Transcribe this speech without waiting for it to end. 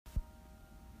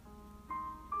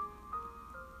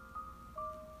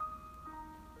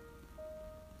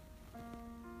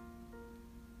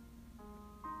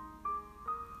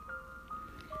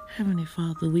Heavenly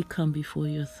Father, we come before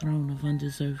your throne of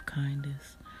undeserved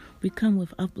kindness. We come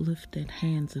with uplifted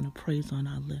hands and a praise on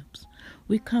our lips.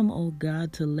 We come, O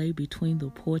God, to lay between the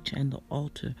porch and the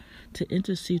altar, to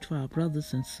intercede for our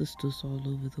brothers and sisters all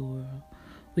over the world.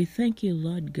 We thank you,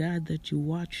 Lord God, that you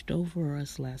watched over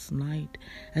us last night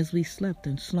as we slept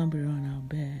and slumbered on our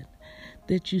bed,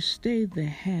 that you stayed the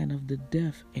hand of the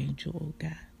deaf angel, O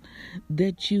God,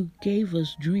 that you gave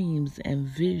us dreams and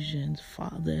visions,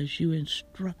 Father, as you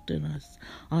instructed us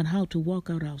on how to walk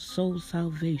out our soul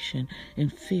salvation in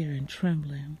fear and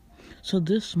trembling. So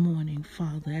this morning,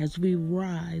 Father, as we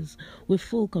rise with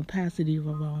full capacity of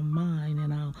our mind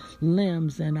and our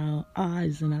limbs and our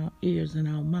eyes and our ears and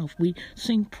our mouth, we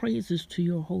sing praises to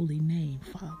your holy name,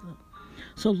 Father.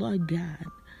 So, Lord God,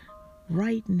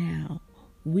 right now,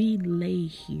 we lay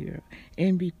here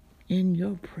in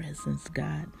your presence,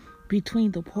 God,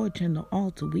 between the porch and the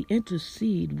altar. We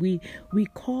intercede. We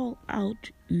call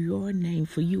out your name,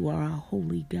 for you are our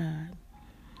holy God.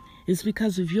 It's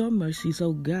because of your mercies,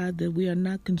 oh God, that we are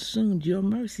not consumed. Your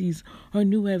mercies are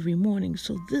new every morning.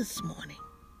 So this morning,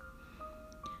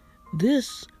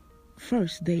 this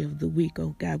first day of the week,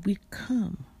 oh God, we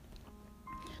come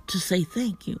to say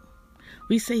thank you.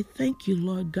 We say thank you,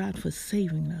 Lord God, for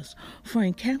saving us, for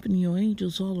encamping your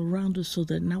angels all around us so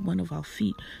that not one of our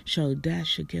feet shall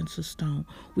dash against a stone.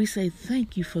 We say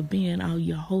thank you for being our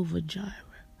Jehovah Jireh,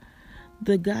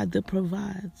 the God that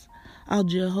provides, our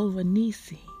Jehovah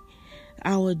Nissi,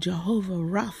 our Jehovah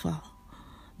Rapha,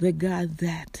 the God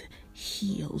that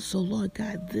heals. So, Lord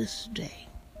God, this day,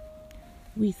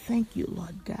 we thank you,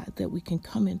 Lord God, that we can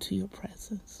come into your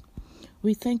presence.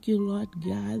 We thank you, Lord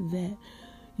God, that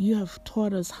you have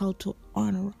taught us how to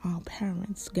honor our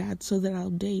parents, God, so that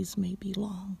our days may be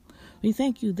long. We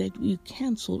thank you that you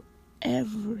canceled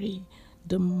every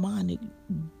demonic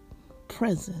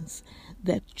presence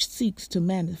that seeks to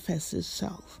manifest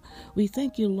itself. We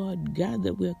thank you, Lord God,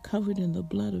 that we're covered in the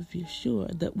blood of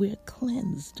Yeshua, that we're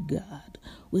cleansed, God,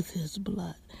 with his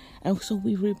blood. And so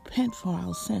we repent for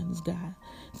our sins, God.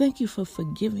 Thank you for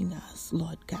forgiving us,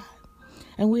 Lord God.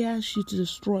 And we ask you to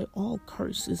destroy all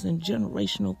curses and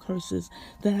generational curses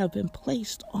that have been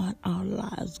placed on our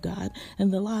lives, God,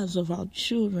 and the lives of our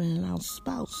children and our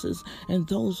spouses and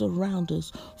those around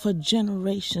us for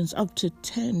generations, up to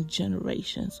 10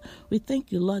 generations. We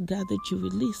thank you, Lord God, that you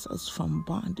release us from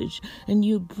bondage and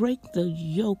you break the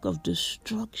yoke of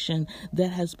destruction that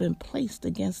has been placed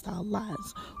against our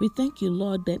lives. We thank you,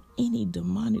 Lord, that any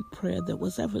demonic prayer that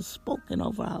was ever spoken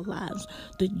over our lives,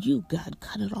 that you, God,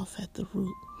 cut it off at the root.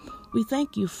 We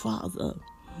thank you, Father,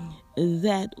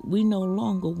 that we no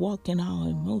longer walk in our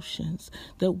emotions,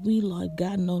 that we, Lord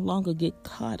God, no longer get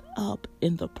caught up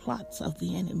in the plots of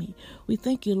the enemy. We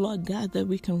thank you, Lord God, that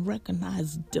we can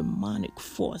recognize demonic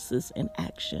forces in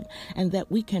action and that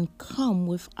we can come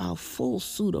with our full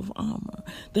suit of armor,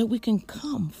 that we can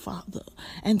come, Father,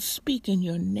 and speak in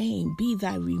your name, be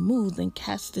thy removed and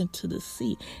cast into the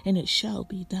sea, and it shall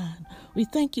be done. We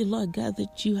thank you, Lord God,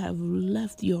 that you have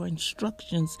left your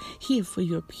instructions here for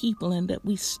your people and that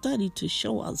we study to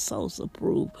show ourselves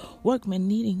approved, workmen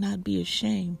needing not be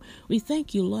ashamed. We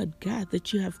thank you, Lord God,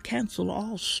 that you have canceled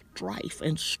all strife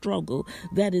and struggle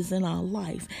that is in our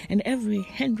life and every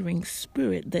hindering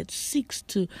spirit that seeks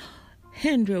to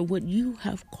hinder what you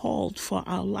have called for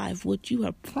our life, what you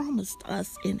have promised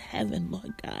us in heaven,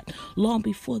 Lord God, long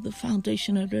before the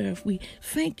foundation of the earth. We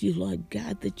thank you, Lord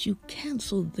God, that you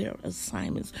cancel their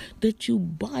assignments, that you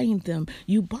bind them.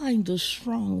 You bind the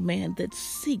strong man that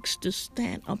seeks to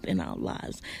stand up in our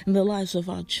lives and the lives of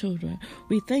our children.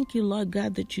 We thank you, Lord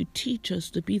God, that you teach us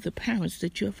to be the parents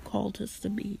that you have called us to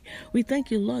be. We thank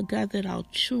you, Lord God, that our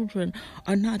children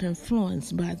are not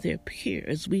influenced by their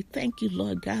peers. We thank you,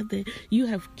 Lord God, that you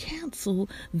have canceled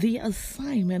the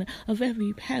assignment of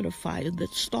every pedophile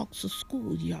that stalks a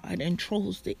schoolyard and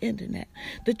trolls the internet.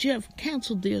 That you have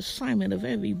canceled the assignment of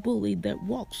every bully that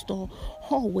walks the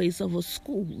hallways of a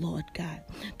school, Lord God.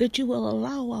 That you will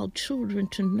allow our children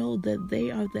to know that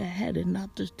they are the head and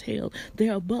not the tail. They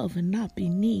are above and not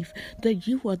beneath. That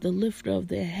you are the lifter of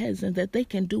their heads and that they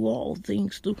can do all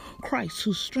things through Christ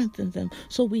who strengthens them.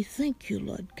 So we thank you,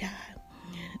 Lord God,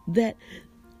 that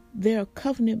there are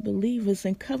covenant believers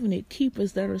and covenant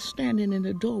keepers that are standing in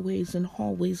the doorways and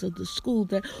hallways of the school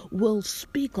that will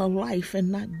speak a life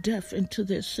and not death into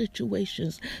their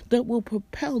situations, that will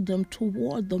propel them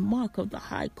toward the mark of the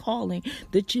high calling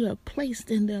that you have placed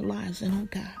in their lives. And, oh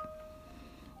God,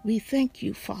 we thank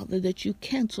you, Father, that you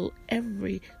cancel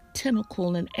every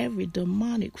tentacle and every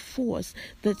demonic force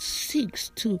that seeks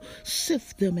to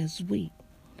sift them as wheat.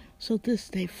 So this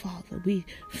day, Father, we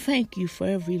thank you for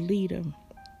every leader.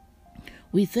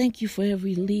 We thank you for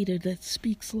every leader that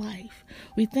speaks life.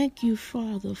 We thank you,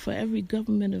 Father, for every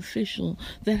government official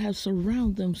that has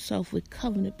surrounded themselves with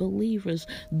covenant believers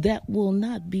that will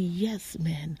not be yes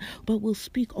men, but will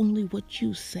speak only what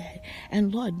you say.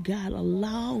 And Lord God,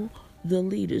 allow the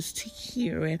leaders to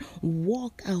hear and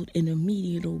walk out in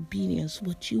immediate obedience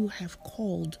what you have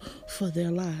called for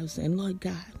their lives. And Lord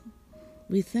God,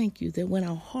 we thank you that when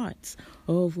our hearts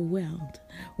are overwhelmed,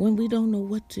 when we don't know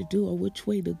what to do or which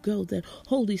way to go, that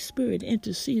Holy Spirit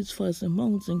intercedes for us in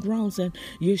moans and groans, and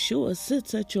Yeshua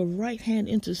sits at your right hand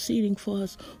interceding for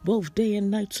us both day and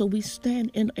night. So we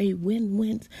stand in a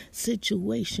win-win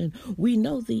situation. We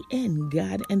know the end,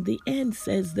 God, and the end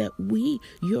says that we,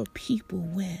 your people,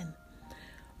 win.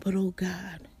 But, oh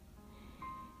God,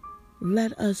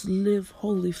 let us live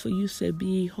holy, for you said, be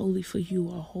ye holy, for you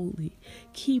are holy.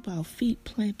 Keep our feet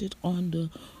planted on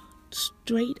the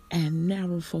straight and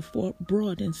narrow, for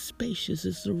broad and spacious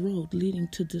is the road leading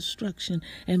to destruction,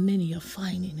 and many are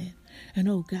finding it. And,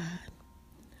 oh God,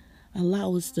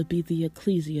 allow us to be the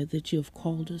ecclesia that you have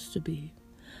called us to be.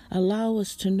 Allow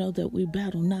us to know that we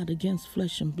battle not against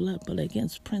flesh and blood, but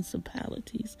against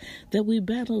principalities, that we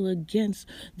battle against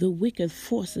the wicked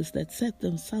forces that set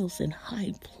themselves in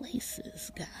high places,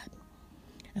 God.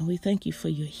 And we thank you for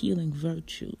your healing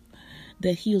virtue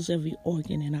that heals every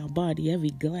organ in our body,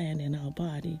 every gland in our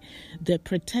body, that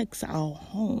protects our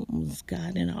homes,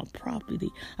 God, and our property,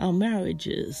 our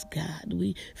marriages, God.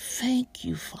 We thank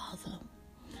you, Father,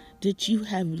 that you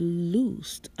have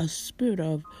loosed a spirit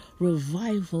of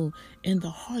revival in the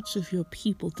hearts of your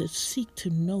people that seek to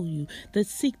know you, that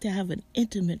seek to have an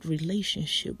intimate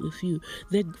relationship with you,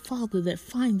 that, Father, that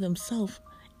find themselves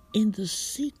in the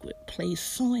secret place,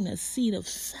 sowing a seed of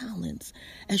silence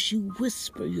as you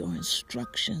whisper your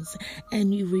instructions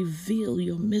and you reveal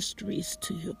your mysteries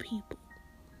to your people.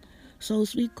 So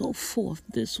as we go forth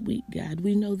this week, God,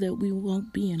 we know that we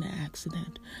won't be in an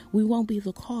accident. We won't be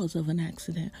the cause of an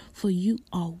accident, for you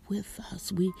are with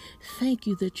us. We thank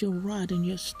you that your rod and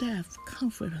your staff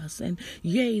comfort us. And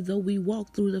yea, though we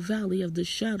walk through the valley of the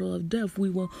shadow of death, we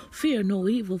will fear no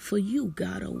evil, for you,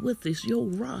 God, are with us. Your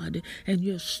rod and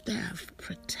your staff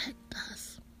protect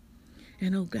us.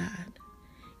 And oh God,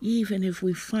 even if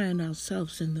we find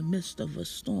ourselves in the midst of a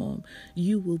storm,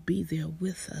 you will be there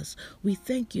with us. We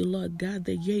thank you, Lord God,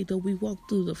 that yea, though we walk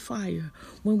through the fire,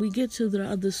 when we get to the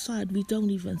other side, we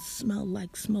don't even smell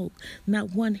like smoke.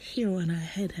 Not one hair on our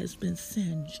head has been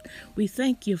singed. We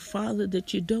thank you, Father,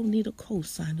 that you don't need a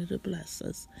cosigner to bless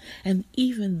us. And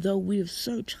even though we have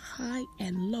searched high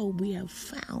and low, we have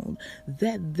found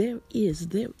that there is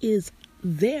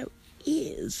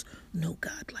no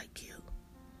God like you.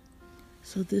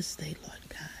 So this day, Lord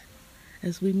God,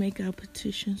 as we make our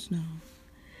petitions known,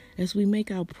 as we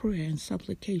make our prayer and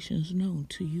supplications known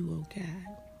to you, O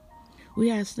God,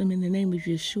 we ask them in the name of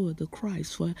Yeshua the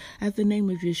Christ, for at the name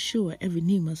of Yeshua every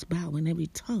knee must bow and every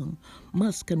tongue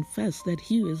must confess that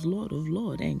he is Lord of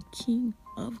lords and King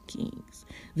of kings.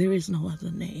 There is no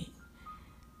other name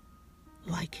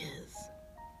like his.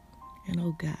 And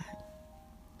oh God,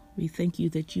 we thank you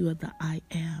that you are the I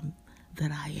am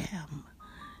that I am,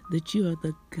 that you are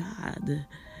the God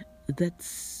that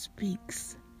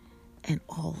speaks and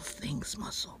all things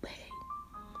must obey.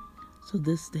 So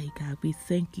this day, God, we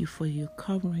thank you for your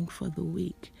covering for the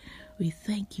week. We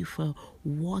thank you for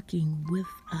walking with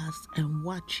us and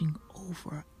watching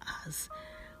over us.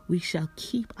 We shall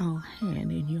keep our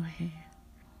hand in your hand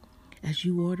as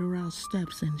you order our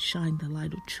steps and shine the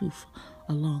light of truth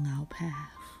along our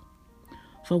path.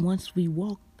 For once we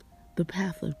walk the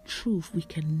path of truth, we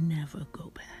can never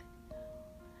go back.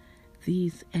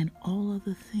 These and all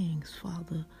other things,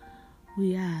 Father,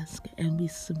 we ask and we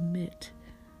submit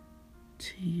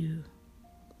to you.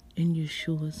 In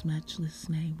Yeshua's matchless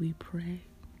name we pray.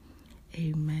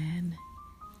 Amen,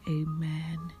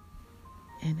 amen,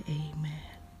 and amen.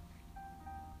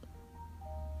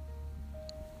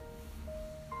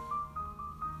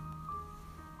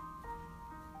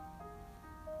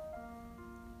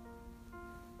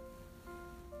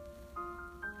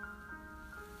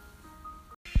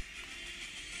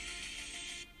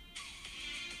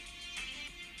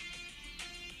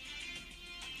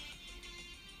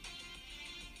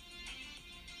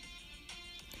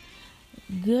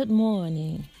 Good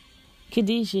morning.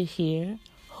 Khadijah here,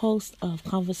 host of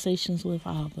Conversations with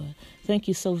Abba. Thank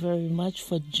you so very much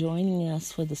for joining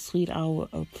us for the sweet hour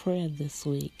of prayer this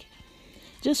week.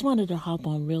 Just wanted to hop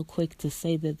on real quick to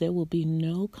say that there will be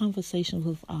no Conversations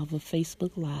with Abba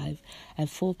Facebook Live at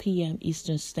 4 p.m.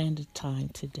 Eastern Standard Time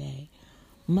today.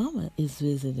 Mama is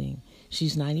visiting.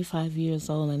 She's 95 years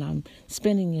old, and I'm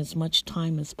spending as much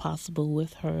time as possible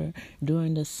with her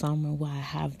during the summer while I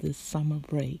have this summer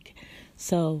break.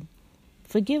 So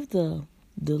forgive the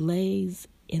delays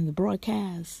in the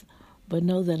broadcast, but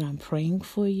know that I'm praying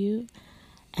for you.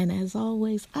 And as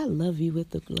always, I love you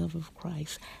with the love of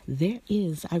Christ.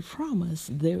 I promise,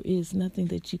 there is nothing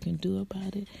that you can do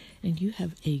about it. And you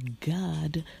have a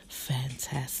God-fantastic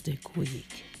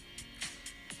week.